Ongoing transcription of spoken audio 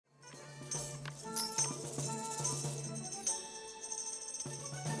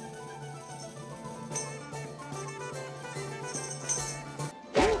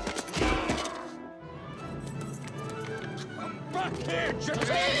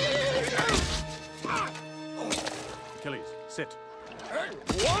Achilles, sit.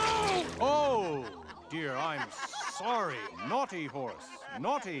 Whoa! Oh, dear, I'm sorry. Naughty horse.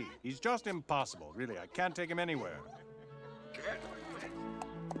 Naughty. He's just impossible. Really, I can't take him anywhere.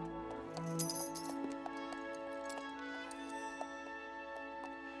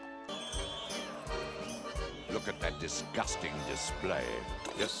 Look at that disgusting display.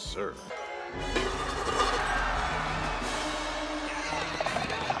 Yes, sir.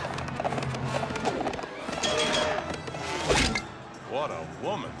 What a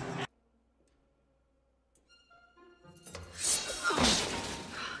woman.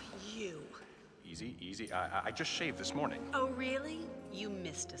 You. Easy, easy. I just shaved this morning. Oh, really? You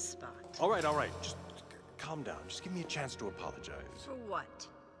missed a spot. All right, all right. Just calm down. Just give me a chance to apologize. For what?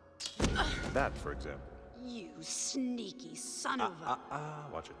 That, for example. You sneaky son of a...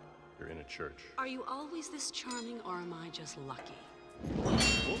 Watch it. You're in a church. Are you always this charming, or am I just lucky?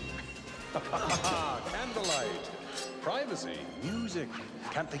 Candlelight. Privacy. Music.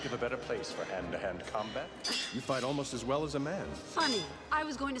 Can't think of a better place for hand-to-hand combat. You fight almost as well as a man. Funny. I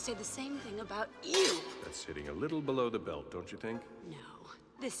was going to say the same thing about you. That's hitting a little below the belt, don't you think? No,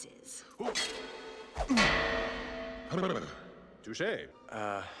 this is. Touché.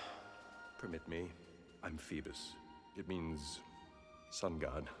 Permit me. I'm Phoebus. It means sun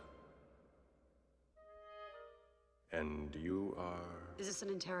god. And you are? Is this an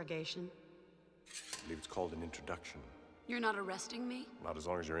interrogation? I believe it's called an introduction. You're not arresting me? Not as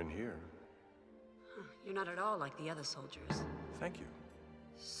long as you're in here. Huh, you're not at all like the other soldiers. Thank you.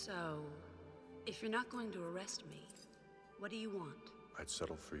 So, if you're not going to arrest me, what do you want? I'd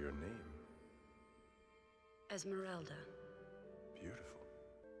settle for your name. Esmeralda. Beautiful.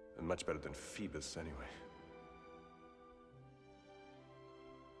 And much better than Phoebus, anyway.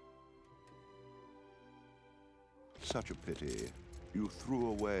 Such a pity. You threw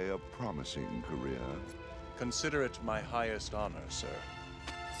away a promising career. Consider it my highest honor, sir.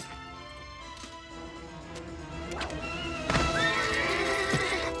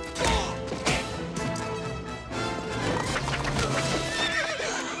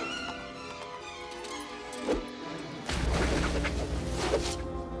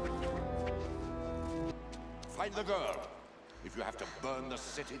 Find the girl. If you have to burn the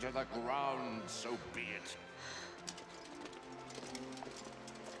city to the ground, so be it.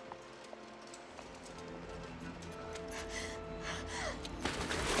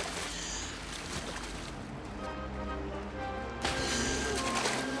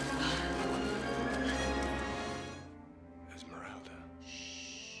 Esmeralda.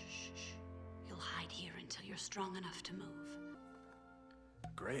 Shh. You'll hide here until you're strong enough to move.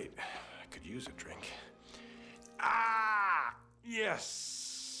 Great. I could use a drink. Ah!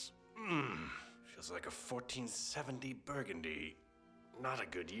 Yes! Feels like a 1470 Burgundy. Not a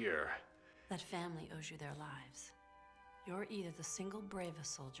good year. That family owes you their lives. You're either the single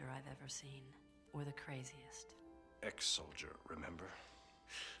bravest soldier I've ever seen, or the craziest. Ex-soldier, remember?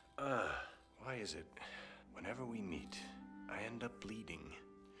 Why is it whenever we meet, I end up bleeding?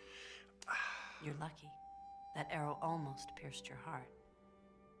 You're lucky. That arrow almost pierced your heart.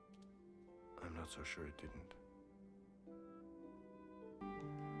 I'm not so sure it didn't.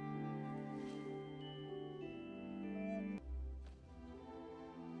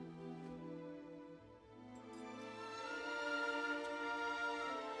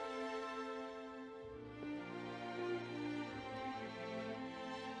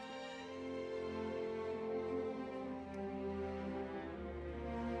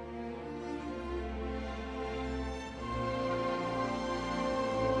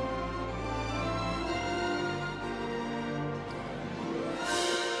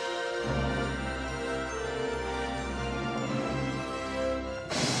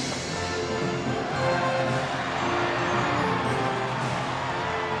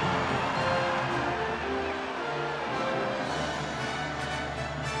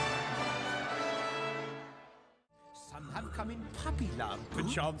 Come in puppy love,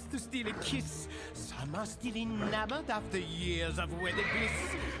 perchance to steal a kiss. Some are still enamored after years of wedded bliss.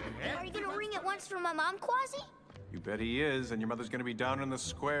 Are you gonna ring it once for my mom, Quasi? You bet he is, and your mother's gonna be down in the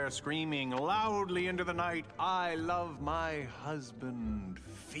square screaming loudly into the night, I love my husband,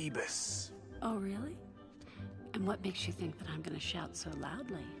 Phoebus. Oh, really? And what makes you think that I'm gonna shout so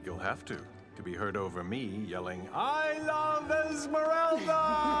loudly? You'll have to be heard over me yelling, I love Esmeralda!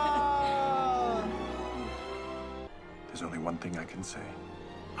 There's only one thing I can say.